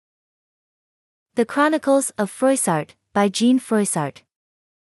The Chronicles of Froissart, by Jean Froissart.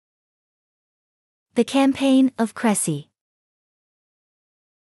 The Campaign of Crécy.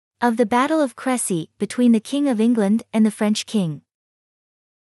 Of the Battle of Crécy, between the King of England and the French king.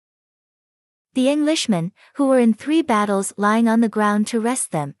 The Englishmen, who were in 3 battles lying on the ground to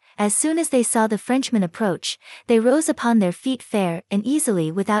rest them, as soon as they saw the Frenchmen approach, they rose upon their feet fair and easily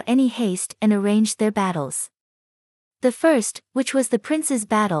without any haste and arranged their battles. The first, which was the prince's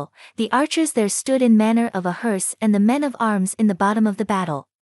battle, the archers there stood in manner of a hearse and the men of arms in the bottom of the battle.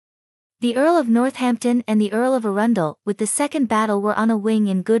 The Earl of Northampton and the Earl of Arundel with the second battle were on a wing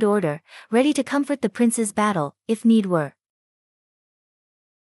in good order, ready to comfort the prince's battle, if need were.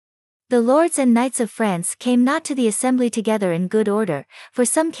 The lords and knights of France came not to the assembly together in good order, for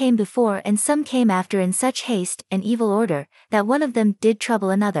some came before and some came after in such haste and evil order, that one of them did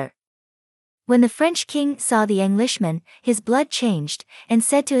trouble another. When the French king saw the Englishmen, his blood changed, and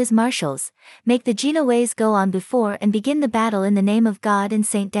said to his marshals, "Make the Genoese go on before and begin the battle in the name of God and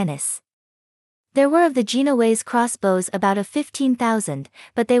Saint Denis." There were of the Genoese crossbows about 15,000,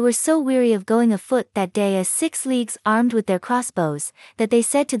 but they were so weary of going afoot that day as 6 leagues armed with their crossbows, that they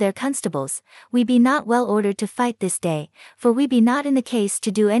said to their constables, "We be not well ordered to fight this day, for we be not in the case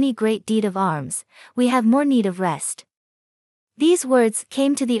to do any great deed of arms, we have more need of rest." These words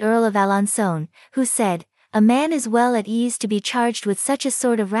came to the Earl of Alençon, who said, "A man is well at ease to be charged with such a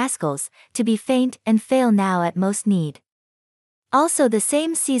sort of rascals, to be faint and fail now at most need." Also the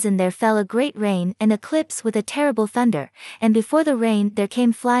same season there fell a great rain and eclipse with a terrible thunder, and before the rain there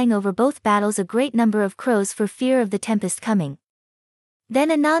came flying over both battles a great number of crows for fear of the tempest coming. Then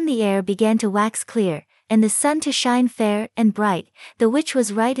anon the air began to wax clear, and the sun to shine fair and bright, the which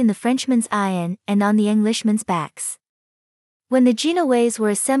was right in the Frenchmen's eyen and on the Englishmen's backs. When the Genoese were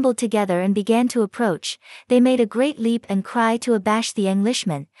assembled together and began to approach, they made a great leap and cry to abash the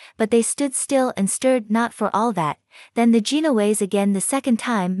Englishmen, but they stood still and stirred not for all that. Then the Genoese again the second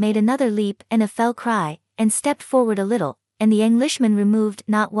time made another leap and a fell cry, and stepped forward a little, and the Englishmen removed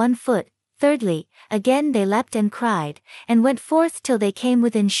not 1 foot. Thirdly, again they leapt and cried, and went forth till they came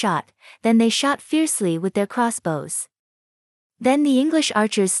within shot, then they shot fiercely with their crossbows. Then the English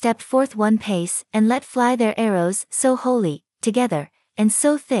archers stepped forth 1 pace and let fly their arrows so wholly together, and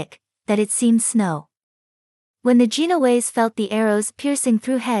so thick, that it seemed snow. When the Genoese felt the arrows piercing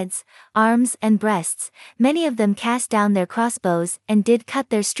through heads, arms and breasts, many of them cast down their crossbows and did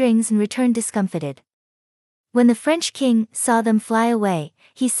cut their strings and returned discomfited. When the French king saw them fly away,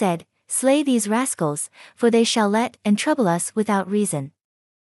 he said, "Slay these rascals, for they shall let and trouble us without reason."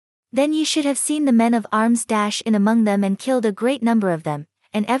 Then ye should have seen the men of arms dash in among them and killed a great number of them.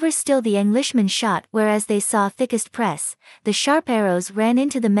 And ever still the Englishmen shot whereas they saw thickest press, the sharp arrows ran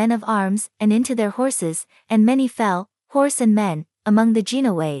into the men of arms and into their horses, and many fell, horse and men, among the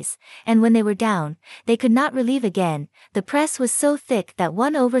Genoese, and when they were down, they could not relieve again, the press was so thick that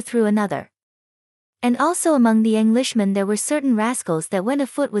one overthrew another. And also among the Englishmen there were certain rascals that went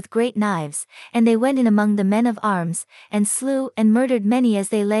afoot with great knives, and they went in among the men of arms, and slew and murdered many as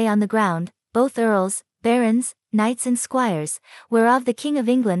they lay on the ground, both earls, barons, knights and squires, whereof the King of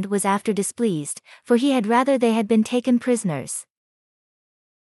England was after displeased, for he had rather they had been taken prisoners.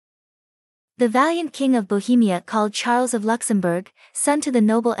 The valiant King of Bohemia called Charles of Luxembourg, son to the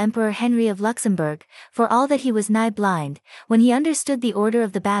noble Emperor Henry of Luxembourg, for all that he was nigh blind, when he understood the order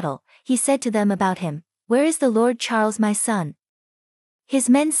of the battle, he said to them about him, "Where is the Lord Charles my son?" His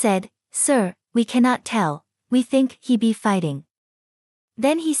men said, "Sir, we cannot tell, we think he be fighting."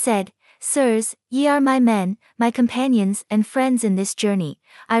 Then he said, "Sirs, ye are my men, my companions and friends in this journey,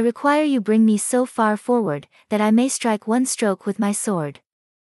 I require you bring me so far forward, that I may strike 1 stroke with my sword."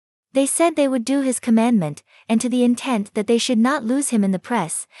 They said they would do his commandment, and to the intent that they should not lose him in the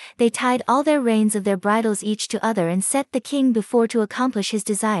press, they tied all their reins of their bridles each to other and set the king before to accomplish his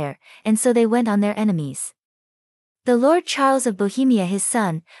desire, and so they went on their enemies. The Lord Charles of Bohemia his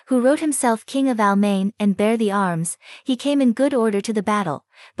son, who wrote himself King of Almaine and bare the arms, he came in good order to the battle,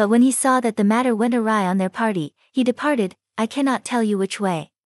 but when he saw that the matter went awry on their party, he departed, I cannot tell you which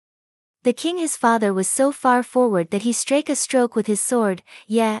way. The king his father was so far forward that he strake a stroke with his sword,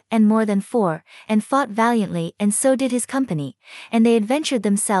 yea, and more than 4, and fought valiantly, and so did his company, and they adventured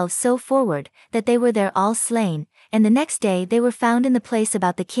themselves so forward, that they were there all slain, and the next day they were found in the place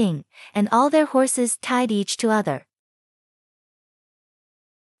about the king, and all their horses tied each to other.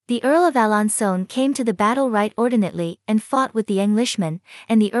 The Earl of Alençon came to the battle right ordinately and fought with the Englishmen,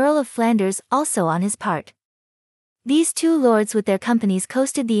 and the Earl of Flanders also on his part. These 2 lords with their companies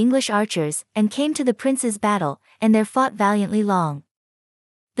coasted the English archers, and came to the prince's battle, and there fought valiantly long.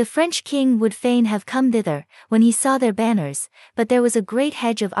 The French king would fain have come thither, when he saw their banners, but there was a great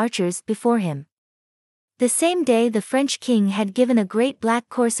hedge of archers before him. The same day the French king had given a great black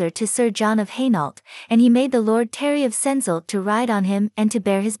courser to Sir John of Hainault, and he made the Lord Terry of Senzel to ride on him and to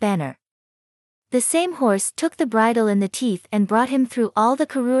bear his banner. The same horse took the bridle in the teeth and brought him through all the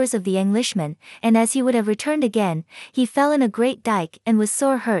careers of the Englishmen, and as he would have returned again, he fell in a great dyke and was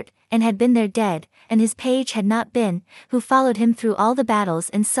sore hurt, and had been there dead, and his page had not been, who followed him through all the battles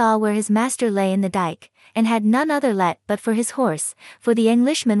and saw where his master lay in the dyke, and had none other let but for his horse, for the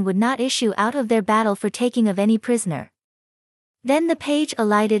Englishmen would not issue out of their battle for taking of any prisoner. Then the page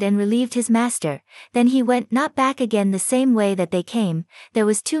alighted and relieved his master, then he went not back again the same way that they came, there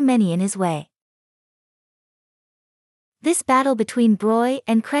was too many in his way. This battle between Broye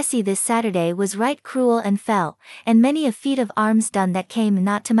and Cressy this Saturday was right cruel and fell, and many a feat of arms done that came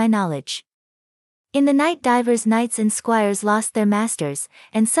not to my knowledge. In the night divers knights and squires lost their masters,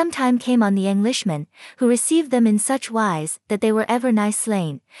 and sometime came on the Englishmen, who received them in such wise that they were ever nigh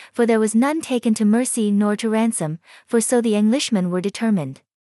slain, for there was none taken to mercy nor to ransom, for so the Englishmen were determined.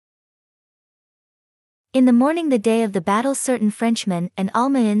 In the morning the day of the battle certain Frenchmen and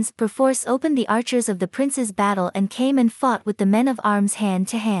Almoins perforce opened the archers of the prince's battle and came and fought with the men of arms hand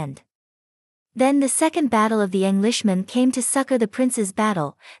to hand. Then the second battle of the Englishmen came to succor the prince's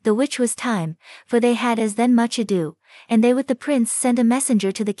battle, the which was time, for they had as then much ado, and they with the prince sent a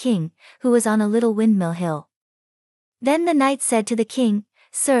messenger to the king, who was on a little windmill hill. Then the knight said to the king,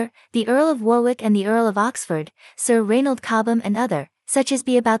 Sir, the Earl of Warwick and the Earl of Oxford, Sir Reynold Cobham and other, such as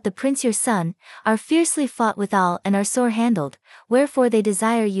be about the prince your son, are fiercely fought withal and are sore handled, wherefore they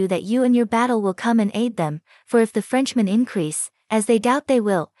desire you that you in your battle will come and aid them, for if the Frenchmen increase, as they doubt they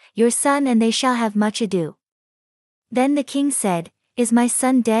will, your son and they shall have much ado. Then the king said, Is my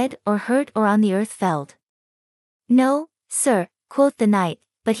son dead or hurt or on the earth felled? No, sir, quoth the knight,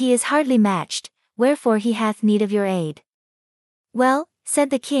 but he is hardly matched, wherefore he hath need of your aid. Well,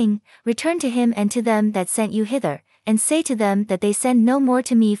 said the king, return to him and to them that sent you hither, and say to them that they send no more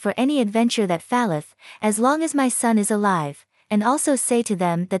to me for any adventure that falleth, as long as my son is alive, and also say to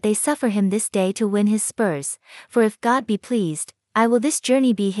them that they suffer him this day to win his spurs, for if God be pleased, I will this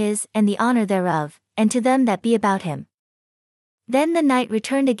journey be his and the honor thereof, and to them that be about him. Then the knight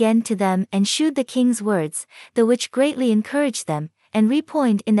returned again to them and shewed the king's words, the which greatly encouraged them, and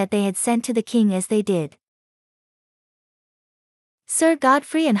rejoined in that they had sent to the king as they did. Sir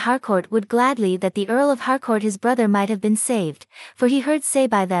Godfrey and Harcourt would gladly that the Earl of Harcourt his brother might have been saved, for he heard say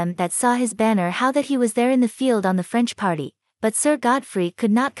by them that saw his banner how that he was there in the field on the French party, but Sir Godfrey could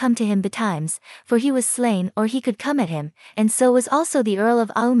not come to him betimes, for he was slain or he could come at him, and so was also the Earl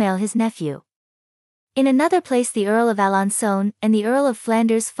of Aumerle his nephew. In another place the Earl of Alençon and the Earl of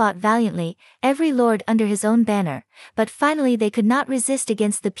Flanders fought valiantly, every lord under his own banner, but finally they could not resist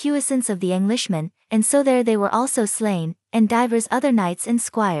against the puissance of the Englishmen, and so there they were also slain, and divers other knights and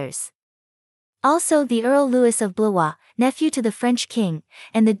squires. Also the Earl Louis of Blois, nephew to the French king,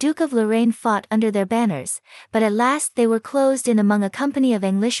 and the Duke of Lorraine fought under their banners, but at last they were closed in among a company of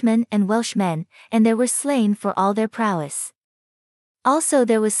Englishmen and Welshmen, and there were slain for all their prowess. Also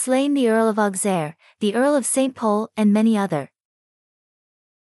there was slain the Earl of Auxerre, the Earl of St. Pol and many other.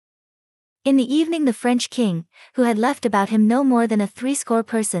 In the evening the French king, who had left about him no more than 80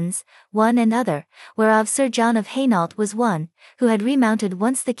 persons, one and other, whereof Sir John of Hainault was one, who had remounted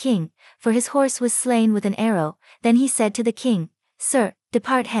once the king, for his horse was slain with an arrow, then he said to the king, Sir,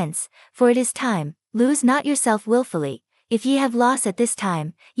 depart hence, for it is time, lose not yourself wilfully, if ye have loss at this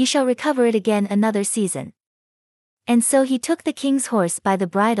time, ye shall recover it again another season. And so he took the king's horse by the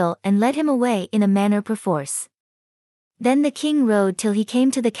bridle and led him away in a manner perforce. Then the king rode till he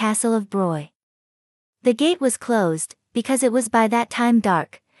came to the castle of Broye. The gate was closed, because it was by that time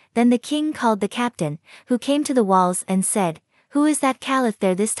dark. Then the king called the captain, who came to the walls and said, Who is that calleth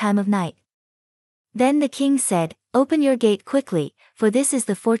there this time of night? Then the king said, Open your gate quickly, for this is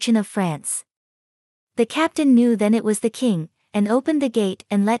the fortune of France. The captain knew then it was the king, and opened the gate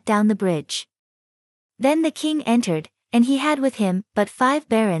and let down the bridge. Then the king entered, and he had with him but 5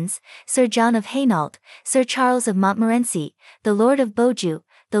 barons, Sir John of Hainault, Sir Charles of Montmorency, the Lord of Beaujeu,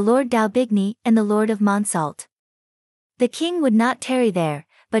 the Lord d'Aubigny and the Lord of Montsault. The king would not tarry there,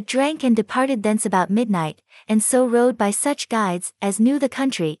 but drank and departed thence about midnight, and so rode by such guides as knew the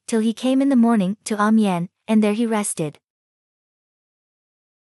country till he came in the morning to Amiens, and there he rested.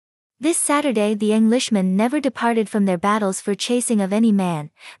 This Saturday the Englishmen never departed from their battles for chasing of any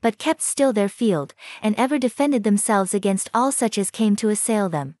man, but kept still their field, and ever defended themselves against all such as came to assail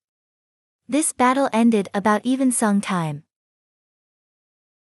them. This battle ended about evensong time.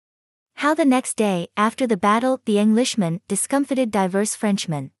 How the next day, after the battle, the Englishmen discomfited divers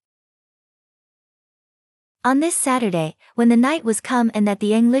Frenchmen. On this Saturday, when the night was come and that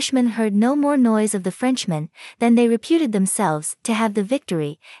the Englishmen heard no more noise of the Frenchmen, then they reputed themselves to have the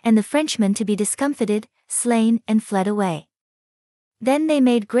victory, and the Frenchmen to be discomfited, slain, and fled away. Then they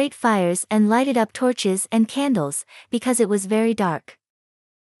made great fires and lighted up torches and candles, because it was very dark.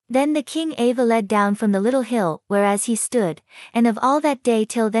 Then the king Ava led down from the little hill whereas he stood, and of all that day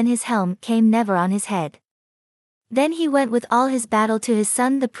till then his helm came never on his head. Then he went with all his battle to his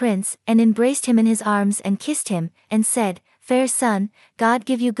son the prince, and embraced him in his arms and kissed him, and said, Fair son, God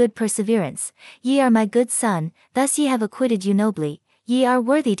give you good perseverance, ye are my good son, thus ye have acquitted you nobly, ye are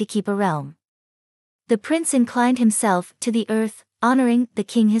worthy to keep a realm. The prince inclined himself to the earth, honoring the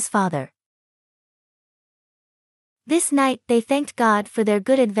king his father. This night they thanked God for their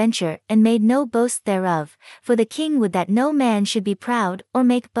good adventure and made no boast thereof, for the king would that no man should be proud or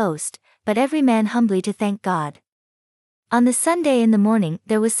make boast, but every man humbly to thank God. On the Sunday in the morning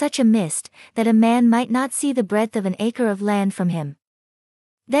there was such a mist, that a man might not see the breadth of an acre of land from him.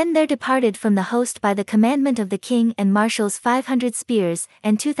 Then there departed from the host by the commandment of the king and marshals 500 spears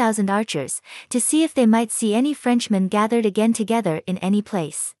and 2,000 archers, to see if they might see any Frenchmen gathered again together in any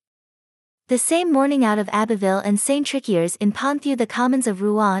place. The same morning out of Abbeville and Saint-Triquiers in Ponthieu the commons of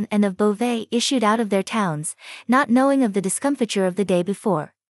Rouen and of Beauvais issued out of their towns, not knowing of the discomfiture of the day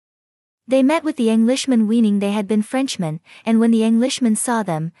before. They met with the Englishmen weening they had been Frenchmen, and when the Englishmen saw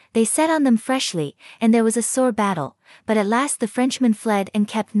them, they set on them freshly, and there was a sore battle, but at last the Frenchmen fled and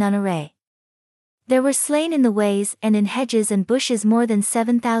kept none array. There were slain in the ways and in hedges and bushes more than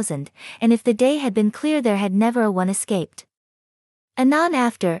 7,000, and if the day had been clear there had never a one escaped. Anon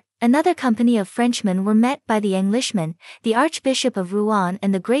after, another company of Frenchmen were met by the Englishmen, the Archbishop of Rouen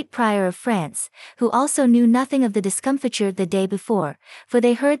and the great Prior of France, who also knew nothing of the discomfiture the day before, for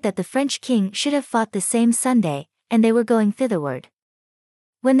they heard that the French king should have fought the same Sunday, and they were going thitherward.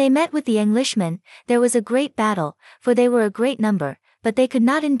 When they met with the Englishmen, there was a great battle, for they were a great number, but they could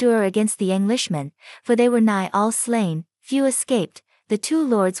not endure against the Englishmen, for they were nigh all slain, few escaped, the 2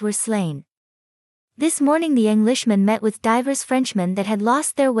 lords were slain. This morning the Englishmen met with divers Frenchmen that had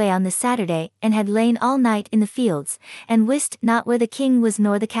lost their way on the Saturday and had lain all night in the fields, and wist not where the king was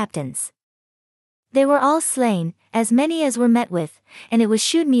nor the captains. They were all slain, as many as were met with, and it was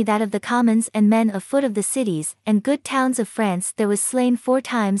shewed me that of the commons and men of foot of the cities and good towns of France there was slain 4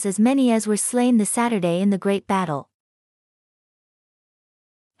 times as many as were slain the Saturday in the great battle.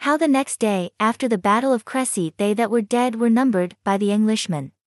 How the next day, after the battle of Crécy, they that were dead were numbered by the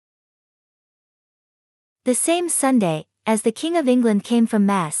Englishmen. The same Sunday, as the King of England came from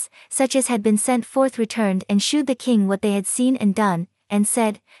Mass, such as had been sent forth returned and shewed the king what they had seen and done, and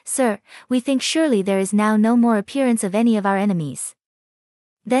said, Sir, we think surely there is now no more appearance of any of our enemies.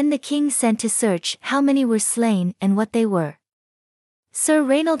 Then the king sent to search how many were slain and what they were. Sir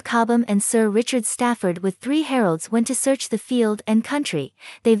Reynold Cobham and Sir Richard Stafford with 3 heralds went to search the field and country,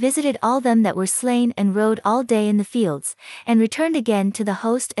 they visited all them that were slain and rode all day in the fields, and returned again to the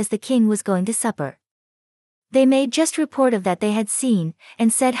host as the king was going to supper. They made just report of that they had seen,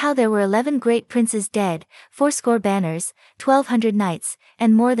 and said how there were 11 great princes dead, 80 banners, 1,200 knights,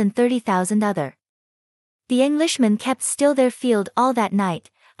 and more than 30,000 other. The Englishmen kept still their field all that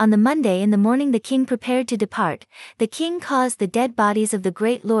night. On the Monday in the morning the king prepared to depart. The king caused the dead bodies of the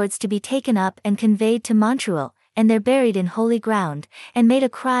great lords to be taken up and conveyed to Montreuil, and there buried in holy ground, and made a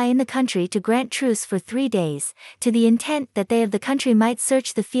cry in the country to grant truce for 3 days, to the intent that they of the country might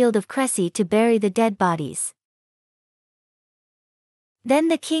search the field of Crécy to bury the dead bodies. Then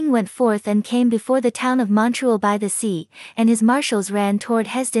the king went forth and came before the town of Montreuil by the sea, and his marshals ran toward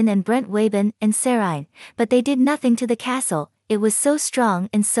Hesdin and Brent Waben and Serine, but they did nothing to the castle, it was so strong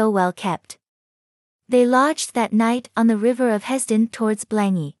and so well kept. They lodged that night on the river of Hesdin towards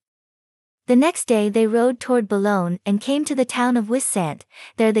Blangy. The next day they rode toward Boulogne and came to the town of Wissant,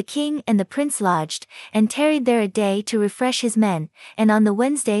 there the king and the prince lodged, and tarried there a day to refresh his men, and on the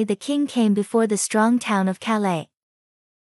Wednesday the king came before the strong town of Calais.